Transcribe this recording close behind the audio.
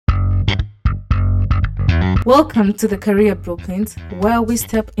Welcome to the Career Blueprint, where we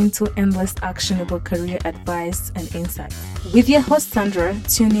step into endless actionable career advice and insight. With your host Sandra,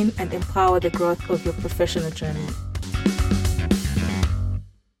 tune in and empower the growth of your professional journey.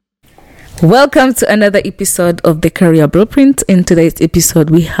 Welcome to another episode of the Career Blueprint. In today's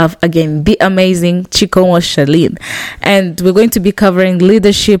episode, we have again the amazing Chikomo Charline, and we're going to be covering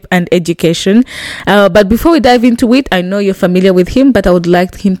leadership and education. But before we dive into it, I know you're familiar with him, but I would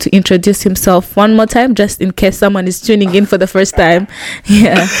like him to introduce himself one more time, just in case someone is tuning in for the first time.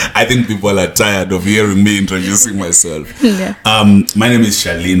 Yeah, I think people are tired of hearing me introducing myself. Yeah. My name is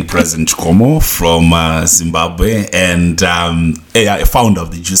Charline, President Chikomo from Zimbabwe, and a founder of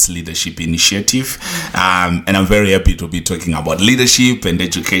the Juice Leadership Initiative, and I'm very happy to be talking about leadership and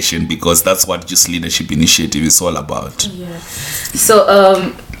education because that's what Juice Leadership Initiative is all about. Yeah.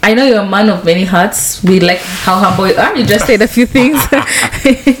 So I know you're a man of many hats. We like how humble you are. You just said a few things.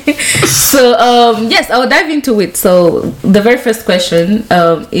 So yes, I'll dive into it. So the very first question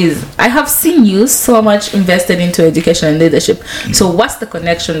is, I have seen you so much invested into education and leadership. So what's the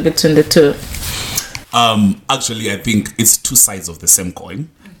connection between the two? Actually, I think it's two sides of the same coin.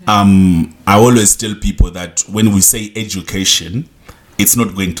 I always tell people that when we say education, it's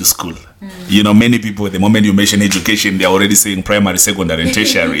not going to school. You know, many people, the moment you mention education, they're already saying primary, secondary, and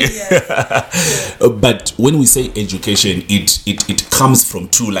tertiary. But when we say education, it comes from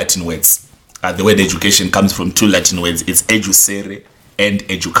two Latin words. The word education comes from two Latin words. It's educere and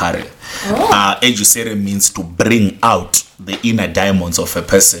educare. Educere means to bring out the inner diamonds of a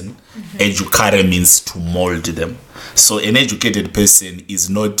person. Educare means to mold them. So an educated person is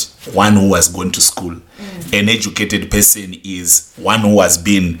not one who has gone to school. An educated person is one who has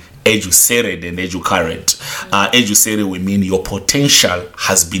been educated and educated. Educere we mean your potential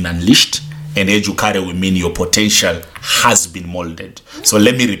has been unleashed, and educare we mean your potential has been molded. So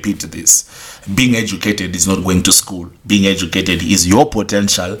let me repeat this. Being educated is not going to school. Being educated is your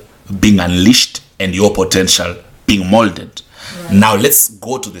potential being unleashed and your potential being molded. Right. Now let's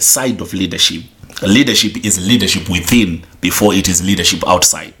go to the side of leadership. Leadership is leadership within before it is leadership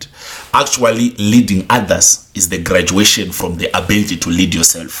outside. Actually, leading others is the graduation from the ability to lead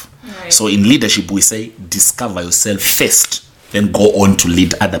yourself. Right. So in leadership, we say discover yourself first, then go on to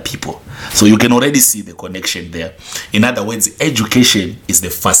lead other people. So you can already see the connection there. In other words, education is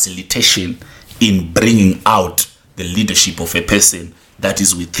the facilitation in bringing out the leadership of a person that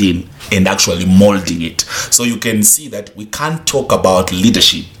is within and actually molding it. So you can see that we can't talk about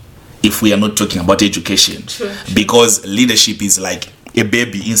leadership if we are not talking about education. True. Because leadership is like a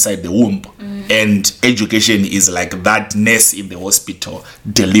baby inside the womb, and education is like that nurse in the hospital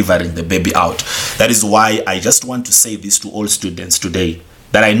delivering the baby out. That is why I just want to say this to all students today,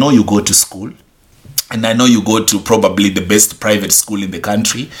 that I know you go to school, and I know you go to probably the best private school in the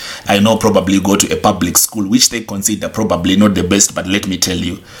country. I know probably you go to a public school, which they consider probably not the best, but let me tell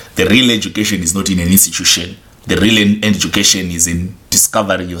you, the real education is not in an institution. The real education is in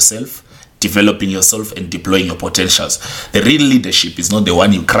discovering yourself, developing yourself, and deploying your potentials. The real leadership is not the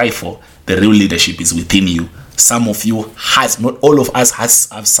one you cry for. The real leadership is within you. Some of you not all of us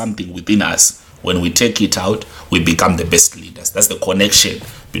have something within us. When we take it out, we become the best leaders. That's the connection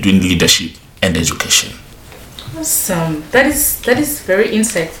between leadership and education. Awesome. That is very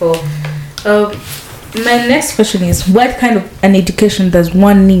insightful. My next question is, what kind of an education does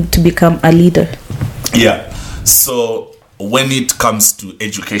one need to become a leader? Yeah. So when it comes to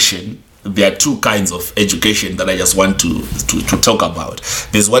education, there are two kinds of education that I just want to talk about.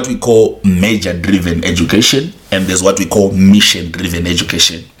 There's what we call major-driven education, and there's what we call mission-driven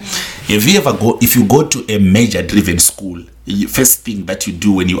education. If you go to a major-driven school, the first thing that you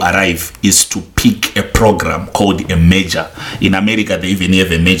do when you arrive is to pick a program called a major. In America, they even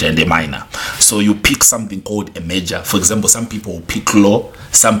have a major and a minor. So you pick something called a major. For example, some people will pick law,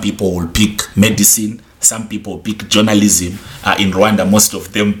 some people will pick medicine, some people pick journalism. In Rwanda, most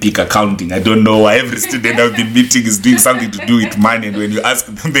of them pick accounting. I don't know why every student I've been meeting is doing something to do with money. And when you ask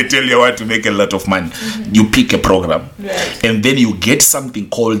them, they tell you I want to make a lot of money. You pick a program. Right. And then you get something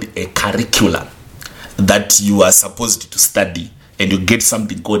called a curriculum that you are supposed to study. And you get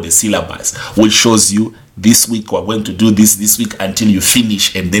something called a syllabus, which shows you this week we're going to do this week until you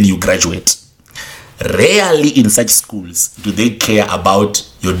finish, and then you graduate. Rarely in such schools do they care about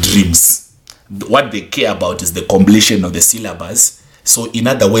your dreams. What they care about is the completion of the syllabus. So in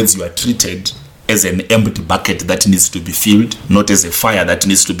other words, you are treated as an empty bucket that needs to be filled, not as a fire that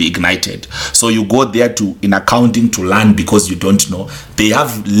needs to be ignited. So you go there in accounting to learn because you don't know. They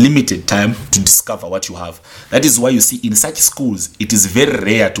have limited time to discover what you have. That is why you see in such schools, it is very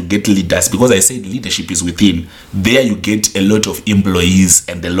rare to get leaders, because I said leadership is within. There you get a lot of employees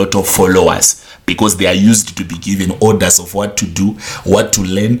and a lot of followers, because they are used to be given orders of what to do, what to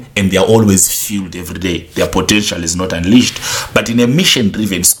learn, and they are always fueled every day. Their potential is not unleashed. But in a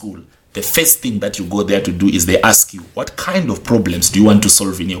mission-driven school, the first thing that you go there to do is they ask you, what kind of problems do you want to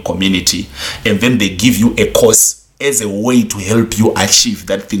solve in your community? And then they give you a course as a way to help you achieve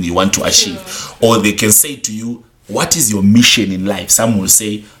that thing you want to achieve. Or they can say to you, what is your mission in life? Some will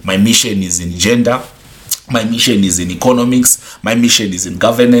say, my mission is in gender. My mission is in economics. My mission is in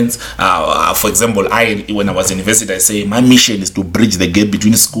governance. For example, when I was in university, I say my mission is to bridge the gap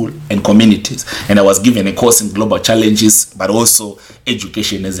between school and communities. And I was given a course in global challenges, but also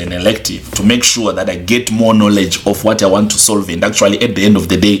education as an elective, to make sure that I get more knowledge of what I want to solve. And actually, at the end of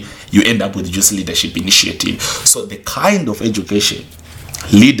the day, you end up with just leadership initiative. So the kind of education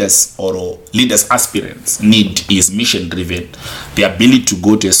leaders or leaders aspirants need is mission driven. The ability to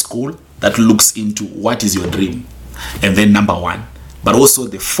go to a school that looks into what is your dream, and then number one, but also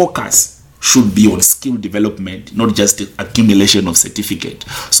the focus should be on skill development, not just the accumulation of certificate.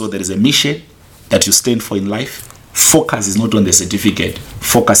 So there is a mission that you stand for in life. Focus is not on the certificate,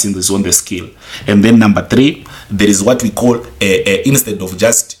 focusing is on the skill. And then number three, there is what we call instead of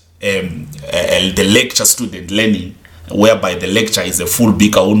just the lecture student learning, whereby the lecture is a full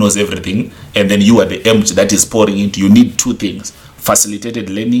beaker who knows everything, and then you are the empty that is pouring into. You need two things: facilitated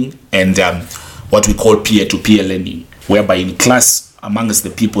learning and what we call peer-to-peer learning, whereby in class, amongst the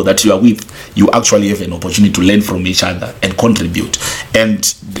people that you are with, you actually have an opportunity to learn from each other and contribute. And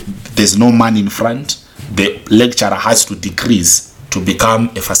there's no man in front. The lecturer has to decrease to become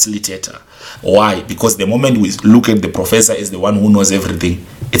a facilitator. Why? Because the moment we look at the professor as the one who knows everything,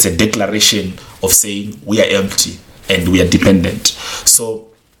 it's a declaration of saying we are empty and we are dependent. So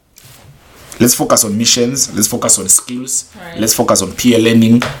let's focus on missions. Let's focus on skills. Right. Let's focus on peer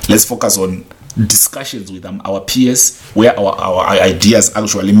learning. Let's focus on discussions with our peers where our ideas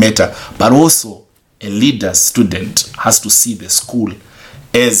actually matter. But also, a leader student has to see the school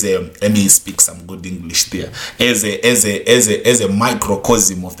as a, let me speak some good English there, as a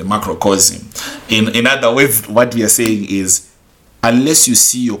microcosm of the macrocosm. In other words, what we are saying is, unless you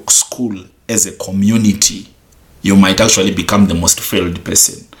see your school as a community, you might actually become the most failed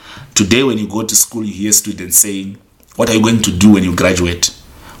person. Today, when you go to school, you hear students saying, what are you going to do when you graduate?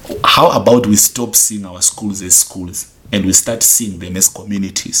 How about we stop seeing our schools as schools and we start seeing them as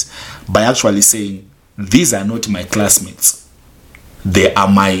communities, by actually saying, these are not my classmates. They are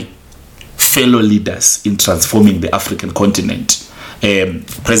my fellow leaders in transforming the African continent.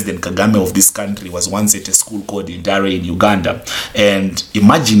 President Kagame of this country was once at a school called Indare in Uganda. And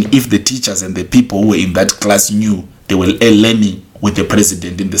imagine if the teachers and the people who were in that class knew they were learning with the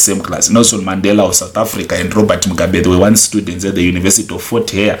president in the same class. Nelson Mandela of South Africa and Robert Mugabe, they were once students at the University of Fort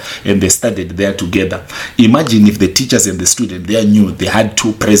Hare, and they studied there together. Imagine if the teachers and the student there knew they had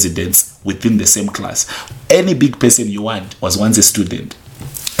two presidents within the same class. Any big person you want was once a student.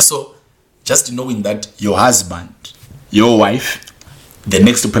 So just knowing that your husband, your wife, the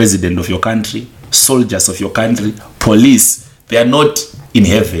next president of your country, soldiers of your country, police, they are not in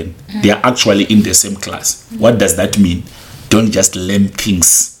heaven. They are actually in the same class. What does that mean? Don't just learn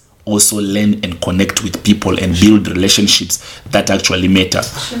things, also learn and connect with people and build relationships that actually matter.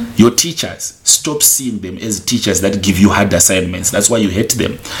 Sure. Your teachers, stop seeing them as teachers that give you hard assignments. That's why you hate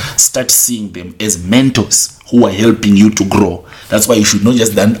them. Start seeing them as mentors who are helping you to grow. That's why you should not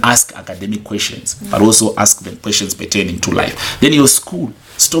just then ask academic questions, but also ask them questions pertaining to life. Then your school,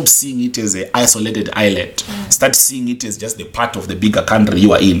 stop seeing it as an isolated island. Start seeing it as just the part of the bigger country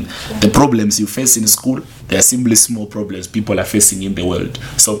you are in. The problems you face in school, they are simply small problems people are facing in the world.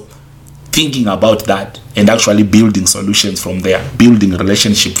 So thinking about that and actually building solutions from there, building a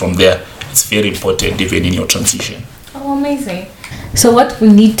relationship from there, it's very important even in your transition. Oh, amazing. So what we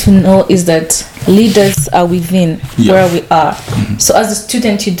need to know is that leaders are within where we are. Mm-hmm. So as a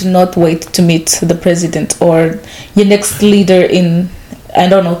student, you do not wait to meet the president or your next leader in, I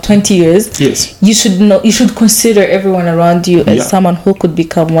don't know, 20 years. Yes. You should know, you should consider everyone around you as someone who could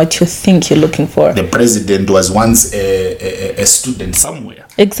become what you think you're looking for. The president was once a student somewhere.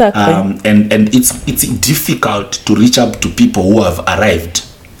 Exactly. And it's difficult to reach up to people who have arrived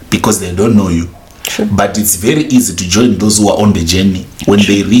because they don't know you. True. But it's very easy to join those who are on the journey. When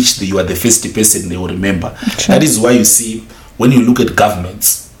they reach, you are the first person they will remember. True. That is why you see, when you look at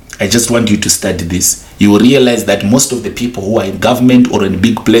governments, I just want you to study this. You will realize that most of the people who are in government or in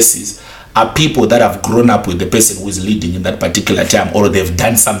big places are people that have grown up with the person who is leading in that particular time, or they've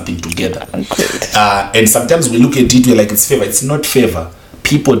done something together. And sometimes we look at it, we're like, it's favor. It's not favor.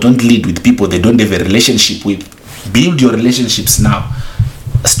 People don't lead with people they don't have a relationship with. Build your relationships now.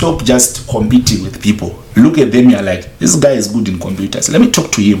 Stop just competing with people. Look at them, you're like, this guy is good in computers. Let me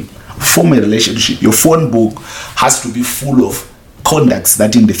talk to him. Form a relationship. Your phone book has to be full of contacts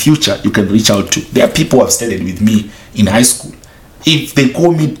that in the future you can reach out to. There are people who have studied with me in high school. If they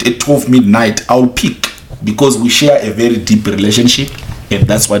call me at 12 midnight, I'll pick, because we share a very deep relationship, and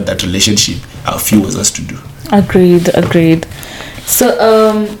that's what that relationship fuels us to do. Agreed.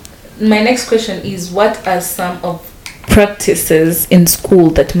 So my next question is, what are some of practices in school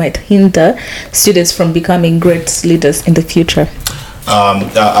that might hinder students from becoming great leaders in the future?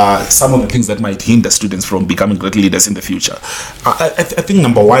 Some of the things that might hinder students from becoming great leaders in the future. I think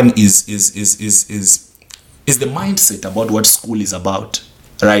number one is the mindset about what school is about,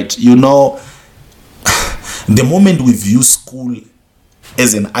 right? You know, the moment we view school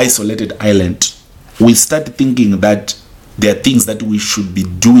as an isolated island, we start thinking that there are things that we should be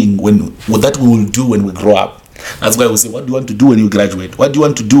doing that we will do when we grow up. That's why we say, what do you want to do when you graduate? What do you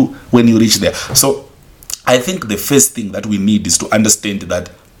want to do when you reach there? So I think the first thing that we need is to understand that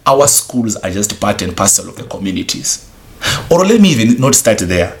our schools are just part and parcel of the communities. Or let me even not start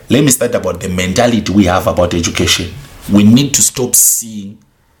there. Let me start about the mentality we have about education. We need to stop seeing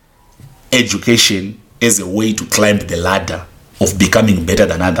education as a way to climb the ladder of becoming better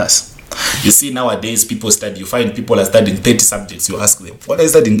than others. You see, nowadays you find people are studying 30 subjects. You ask them, what are you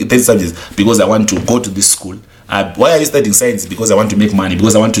studying 30 subjects? Because I want to go to this school. Why are you studying science? Because I want to make money,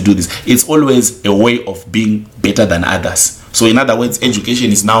 because I want to do this. It's always a way of being better than others. So in other words,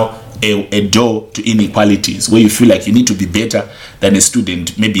 education is now a door to inequalities, where you feel like you need to be better than a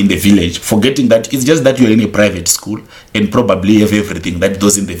student maybe in the village, forgetting that it's just that you're in a private school and probably have everything that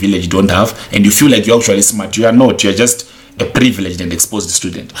those in the village don't have, and you feel like you're actually smart. You are not. You're just a privileged and exposed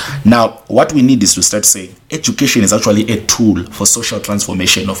student. Now, what we need is to start saying education is actually a tool for social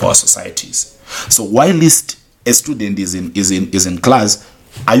transformation of our societies. So while a student is in class,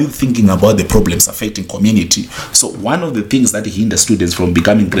 are you thinking about the problems affecting community? So one of the things that hinder students from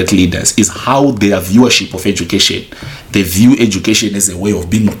becoming great leaders is how their viewership of education. They view education as a way of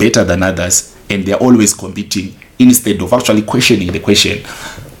being better than others, and they're always competing instead of actually questioning the question,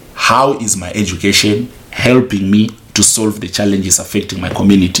 how is my education helping me to solve the challenges affecting my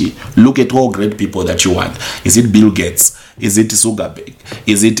community? Look at all great people that you want. Is it Bill Gates? Is it Zuckerberg?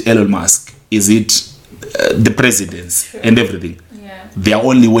 Is it Elon Musk? Is it the presidents and everything? Yeah. They are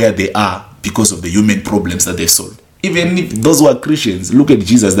only where they are because of the human problems that they've solved. Even if those who are Christians, look at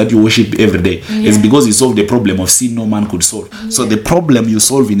Jesus that you worship every day. Yeah. It's because he solved the problem of sin no man could solve. Yeah. So the problem you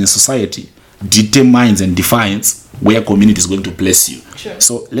solve in a society determines and defines where community is going to place you. Sure.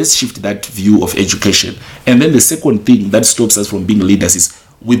 So let's shift that view of education. And then the second thing that stops us from being leaders is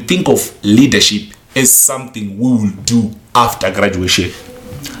we think of leadership as something we will do after graduation.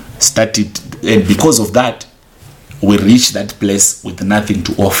 And because of that, we reach that place with nothing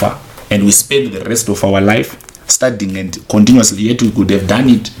to offer, and we spend the rest of our life studying and continuously, yet we could have done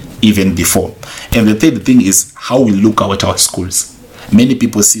it even before. And the third thing is how we look at our schools. Many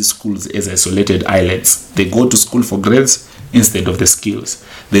people see schools as isolated islands. They go to school for grades instead of the skills.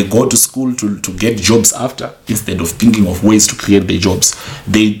 They go to school to get jobs after, instead of thinking of ways to create the jobs.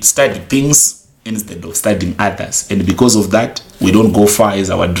 They study things instead of studying others. And because of that, we don't go far as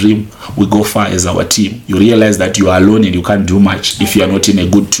our dream. We go far as our team. You realize that you are alone and you can't do much if you are not in a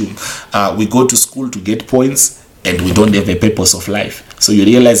good team. We go to school to get points, and we don't have a purpose of life. So you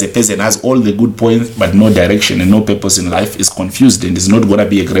realize a person has all the good points but no direction and no purpose in life, is confused and is not going to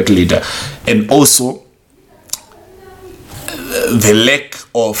be a great leader. And also the lack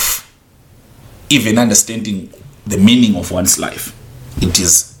of even understanding the meaning of one's life.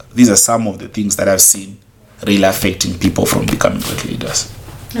 These are some of the things that I've seen really affecting people from becoming great leaders.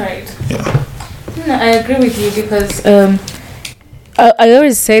 Right. Yeah. No, I agree with you, because I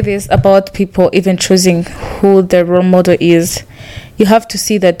always say this about people even choosing who their role model is. You have to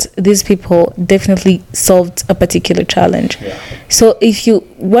see that these people definitely solved a particular challenge. Yeah. So if you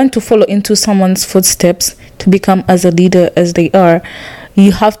want to follow into someone's footsteps to become as a leader as they are,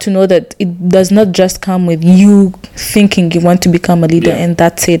 you have to know that it does not just come with you thinking you want to become a leader, and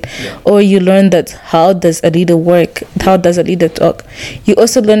that's it. Yeah. Or you learn that how does a leader work? How does a leader talk? You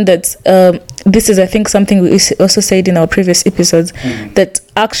also learn that this is, I think, something we also said in our previous episodes, that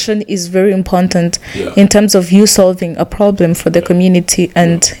action is very important in terms of you solving a problem for the community,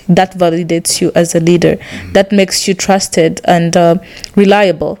 and that validates you as a leader. That makes you trusted and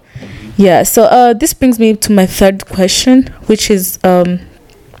reliable. Yeah, so this brings me to my third question, which is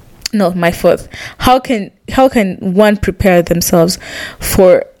No, my fourth. How can one prepare themselves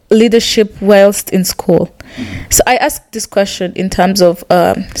for leadership whilst in school? So I asked this question in terms of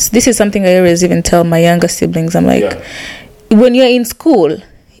this is something I always even tell my younger siblings. I'm like, when you're in school,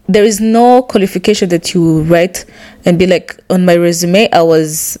 there is no qualification that you write and be like, on my resume, I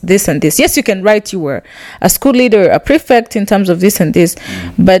was this and this. Yes, you can write you were a school leader, a prefect in terms of this and this,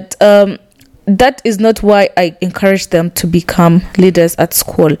 but that is not why I encourage them to become leaders at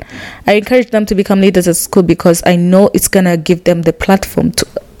school. I encourage them to become leaders at school because I know it's going to give them the platform to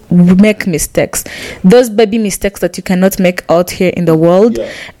make mistakes. Those baby mistakes that you cannot make out here in the world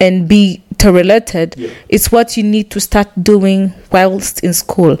and be related, it's what you need to start doing whilst in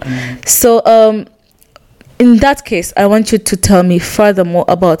school. So in that case, I want you to tell me furthermore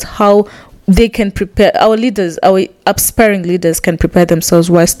about how they can prepare, our leaders, our aspiring leaders can prepare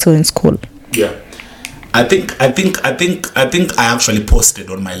themselves while still in school. Yeah. I think I actually posted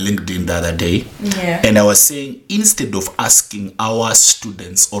on my LinkedIn the other day, and I was saying, instead of asking our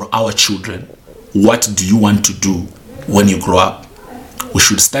students or our children, what do you want to do when you grow up, we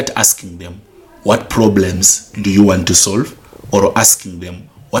should start asking them, what problems do you want to solve, or asking them,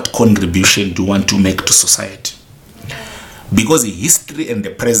 what contribution do you want to make to society? Because the history and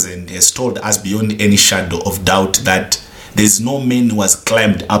the present has told us beyond any shadow of doubt that there is no man who has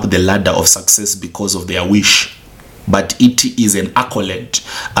climbed up the ladder of success because of their wish, but it is an accolade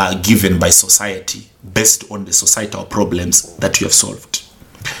given by society based on the societal problems that you have solved.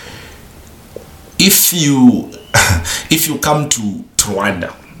 If you come to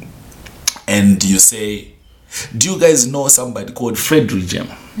Rwanda and you say, do you guys know somebody called Frederick Jem?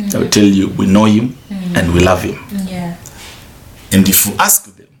 I will tell you, we know him and we love him. And if you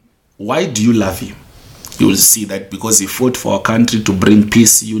ask them, why do you love him? You will see that because he fought for our country to bring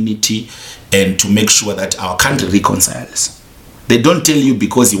peace, unity, and to make sure that our country reconciles. They don't tell you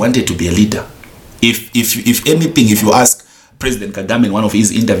because he wanted to be a leader. If anything, if you ask President Kagame in one of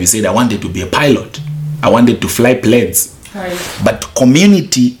his interviews, said, I wanted to be a pilot. I wanted to fly planes. Right. But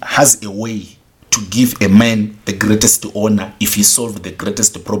community has a way to give a man the greatest honor if he solved the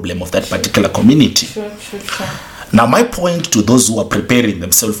greatest problem of that particular community. Sure. Now, my point to those who are preparing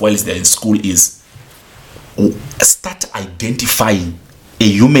themselves whilst they're in school is, start identifying a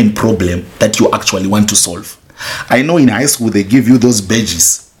human problem that you actually want to solve. I know in high school they give you those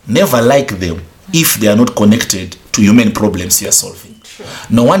badges. Never like them if they are not connected to human problems you are solving. Sure.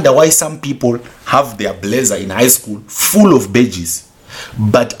 No wonder why some people have their blazer in high school full of badges,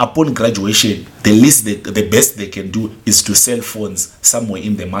 but upon graduation, the best they can do is to sell phones somewhere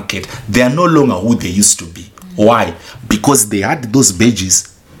in the market. They are no longer who they used to be. Why? Because they had those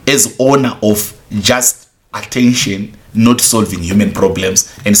badges as honor of just attention, not solving human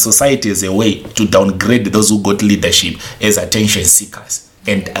problems, and society is a way to downgrade those who got leadership as attention seekers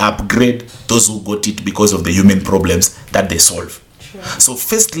and upgrade those who got it because of the human problems that they solve. Sure. So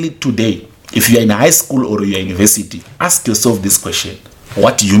firstly, today, if you are in high school or you are in university, ask yourself this question: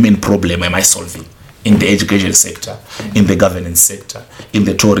 what human problem am I solving in the education sector, in the governance sector, in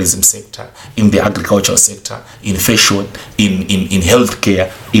the tourism sector, in the agricultural sector, in fashion, in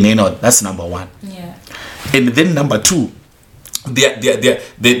healthcare, in any other? That's number one. And then number two, there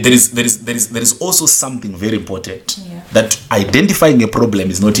is also something very important, that identifying a problem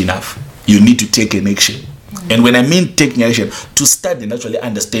is not enough. You need to take an action. And when I mean taking action, to study and actually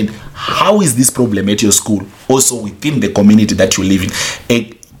understand how is this problem at your school, also within the community that you live in.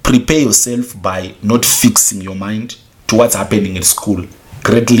 And prepare yourself by not fixing your mind to what's happening in school.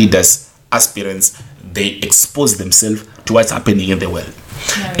 Great leaders, aspirants, they expose themselves to what's happening in the world.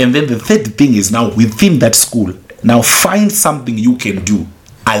 And then the third thing is, now within that school, now find something you can do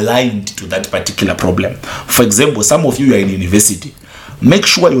aligned to that particular problem. For example, some of you are in university. Make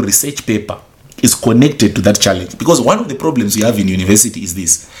sure your research paper is connected to that challenge, because one of the problems you have in university is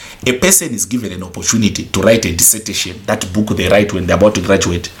this: a person is given an opportunity to write a dissertation, that book they write when they're about to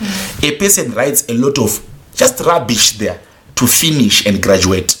graduate. A person writes a lot of just rubbish there to finish and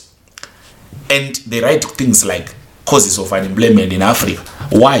graduate, and they write things like causes of unemployment in Africa.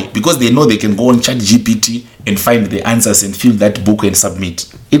 Why? Because they know they can go on ChatGPT and find the answers and fill that book and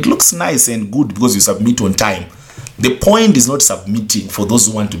submit. It looks nice and good because you submit on time. The point is not submitting for those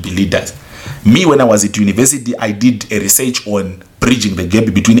who want to be leaders. Me, when I was at university, I did a research on bridging the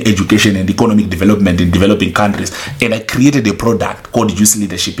gap between education and economic development in developing countries, and I created a product called Youth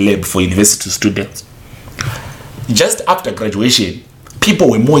Leadership Lab for university students. Just after graduation, people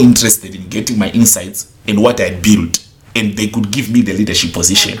were more interested in getting my insights and what I had built, and they could give me the leadership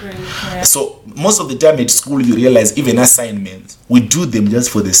position. So most of the time at school, you realize even assignments, we do them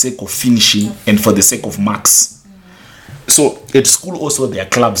just for the sake of finishing and for the sake of marks. So at school also there are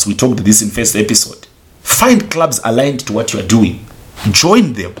clubs. We talked this in first episode. Find clubs aligned to what you are doing.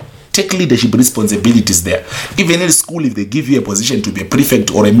 Join them. Take leadership responsibilities there. Even in school, if they give you a position to be a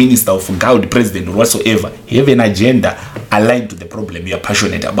prefect or a minister of God, president or whatsoever, you have an agenda aligned to the problem you are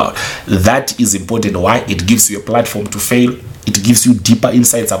passionate about. That is important. Why? It gives you a platform to fail. It gives you deeper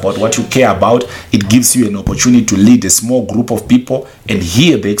insights about what you care about. It gives you an opportunity to lead a small group of people and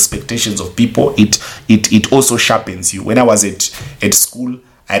hear the expectations of people. It also sharpens you. When I was at school,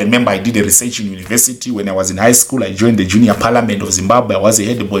 I remember I did a research in university. When I was in high school, I joined the junior parliament of Zimbabwe. I was a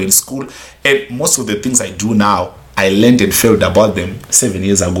head boy in school. And most of the things I do now, I learned and felt about them 7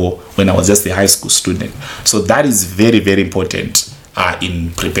 years ago when I was just a high school student. So that is very, very important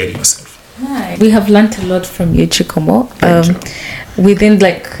in preparing yourself. Right. We have learned a lot from you, Chikomo. Within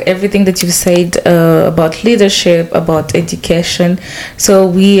like everything that you've said about leadership, about education. So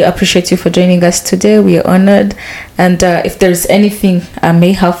we appreciate you for joining us today. We are honored. And if there's anything I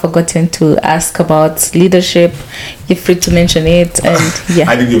may have forgotten to ask about leadership, you're free to mention it. And yeah,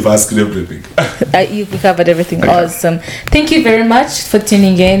 I think you've asked everything. You covered everything. Okay. Awesome. Thank you very much for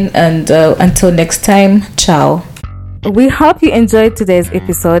tuning in. And until next time, ciao. We hope you enjoyed today's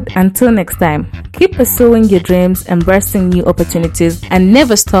episode. Until next time, keep pursuing your dreams, embracing new opportunities, and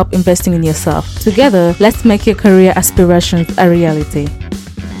never stop investing in yourself. Together, let's make your career aspirations a reality.